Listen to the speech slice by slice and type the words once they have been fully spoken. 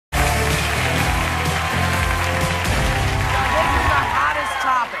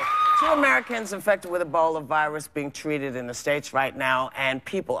Americans infected with Ebola virus being treated in the States right now, and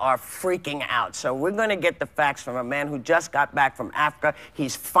people are freaking out. So we're going to get the facts from a man who just got back from Africa.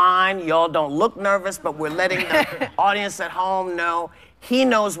 He's fine. Y'all don't look nervous, but we're letting the audience at home know he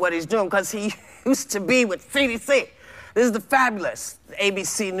knows what he's doing because he used to be with CDC. This is the fabulous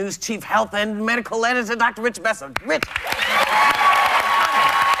ABC News Chief Health and Medical Editor, Dr. Rich Besser. Rich. All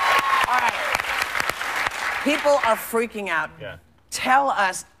right. People are freaking out. Yeah. Tell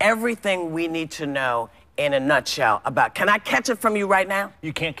us everything we need to know in a nutshell about. Can I catch it from you right now?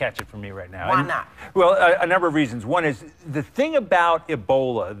 You can't catch it from me right now. Why not? Well, a number of reasons. One is the thing about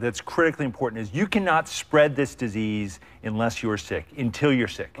Ebola that's critically important is you cannot spread this disease unless you're sick, until you're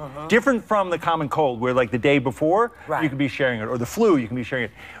sick. Different from the common cold, where like the day before, you could be sharing it, or the flu, you can be sharing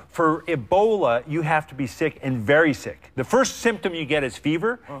it. For Ebola, you have to be sick and very sick. The first symptom you get is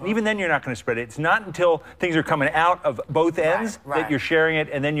fever, and even then you're not going to spread it. It's not until things are coming out of both ends that you're sharing it,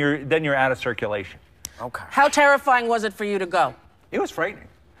 and then you're out of circulation. Okay. How terrifying was it for you to go? It was frightening.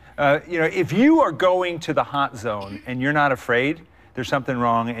 You know, if you are going to the hot zone and you're not afraid, there's something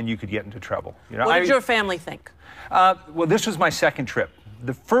wrong and you could get into trouble. You know, what did your family think? Well, this was my second trip.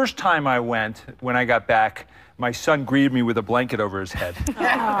 The first time I went, when I got back, my son greeted me with a blanket over his head.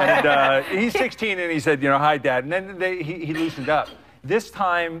 And he's 16 and he said, you know, hi, Dad. And then he loosened up. This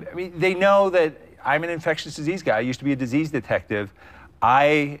time, I mean, they know that I'm an infectious disease guy. I used to be a disease detective.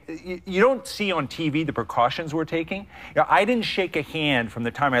 You don't see on TV the precautions we're taking. You know, I didn't shake a hand from the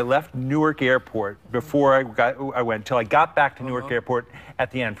time I left Newark Airport before I went till I got back to Newark Airport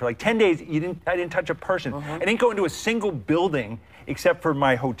at the end. For like 10 days, I didn't touch a person. I didn't go into a single building except for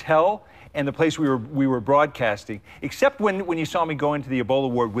my hotel and the place we were broadcasting, except when you saw me go into the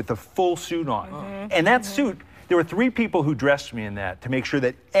Ebola ward with the full suit on. And that suit, there were 3 people who dressed me in that to make sure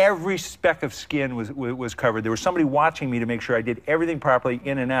that every speck of skin was covered. There was somebody watching me to make sure I did everything properly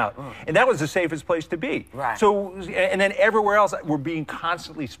in and out. And that was the safest place to be. Right. So, and then everywhere else, we're being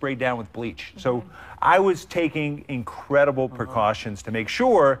constantly sprayed down with bleach. So I was taking incredible precautions to make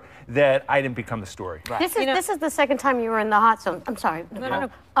sure that I didn't become the story. Right. This is the second time you were in the hot zone. I'm sorry.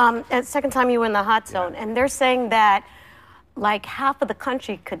 Second time you were in the hot zone, and they're saying that like half of the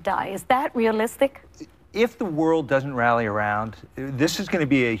country could die. Is that realistic? If the world doesn't rally around, this is going to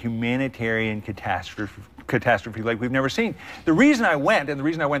be a humanitarian catastrophe like we've never seen. The reason I went, and the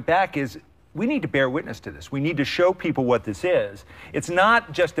reason I went back, is we need to bear witness to this. We need to show people what this is. It's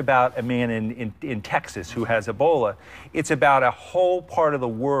not just about a man in Texas who has Ebola. It's about a whole part of the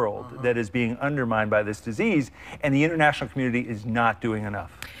world that is being undermined by this disease, and the international community is not doing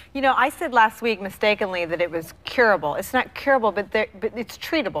enough. You know, I said last week mistakenly that it was curable. It's not curable, but it's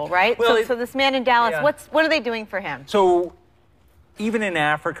treatable, right? Well, so this man in Dallas, what are they doing for him? So even in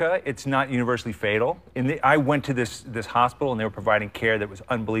Africa, it's not universally fatal. I went to this hospital and they were providing care that was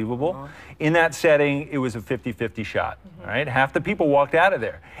unbelievable. In that setting, it was a 50-50 shot. All right, half the people walked out of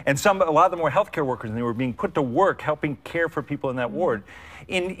there, and a lot of them were healthcare workers, and they were being put to work helping care for people in that ward.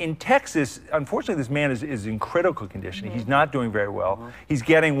 In Texas, unfortunately, this man is in critical condition. He's not doing very well. He's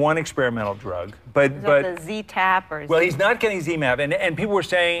getting one experimental drug, but the Z-Tap or well, he's not getting Z-Map, and people were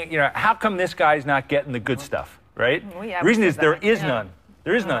saying, you know, how come this guy's not getting the good stuff? Right? Well, yeah, the reason is there is none.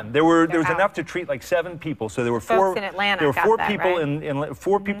 There is none. There was enough to treat like 7 people. So there were folks in Atlanta there were 4 people right?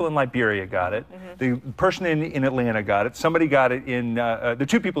 four people in Liberia got it. The person in Atlanta got it. Somebody got it in the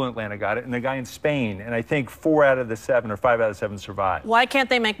 2 people in Atlanta got it, and the guy in Spain. And I think 4 out of the 7 or 5 out of the 7 survived. Why can't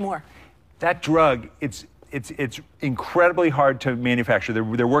they make more? That drug, it's incredibly hard to manufacture.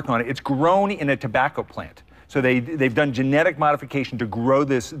 They're working on it. It's grown in a tobacco plant. So they've done genetic modification to grow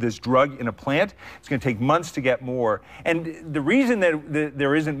this drug in a plant. It's going to take months to get more. And the reason that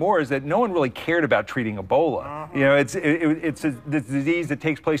there isn't more is that no one really cared about treating Ebola. You know, it's a disease that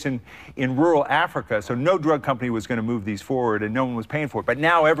takes place in rural Africa. So no drug company was going to move these forward, and no one was paying for it. But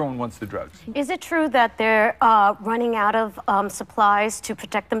now everyone wants the drugs. Is it true that they're running out of supplies to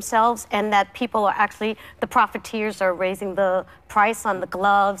protect themselves, and that people are actually, the profiteers are raising the price on the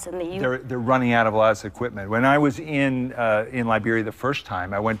gloves and the... They're running out of a lot of equipment. When I was in Liberia the first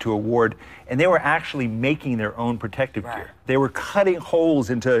time, I went to a ward, and they were actually making their own protective gear. They were cutting holes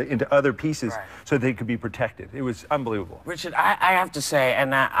into other pieces so they could be protected. It was unbelievable. Richard, I have to say,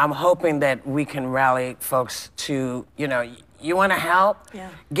 and I'm hoping that we can rally folks to, you know, you want to help?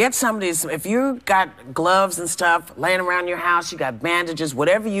 Yeah. Get some of these. If you got gloves and stuff laying around your house, you got bandages,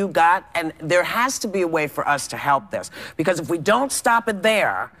 whatever you got, and there has to be a way for us to help this. Because if we don't stop it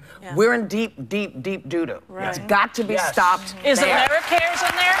there, we're in deep, deep, deep doo-doo. Right. It's got to be stopped. Is AmeriCares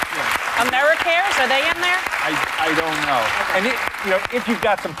in there? AmeriCares, are they in there? I don't know. And you know, if you've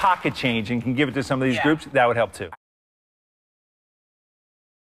got some pocket change and can give it to some of these groups, that would help too.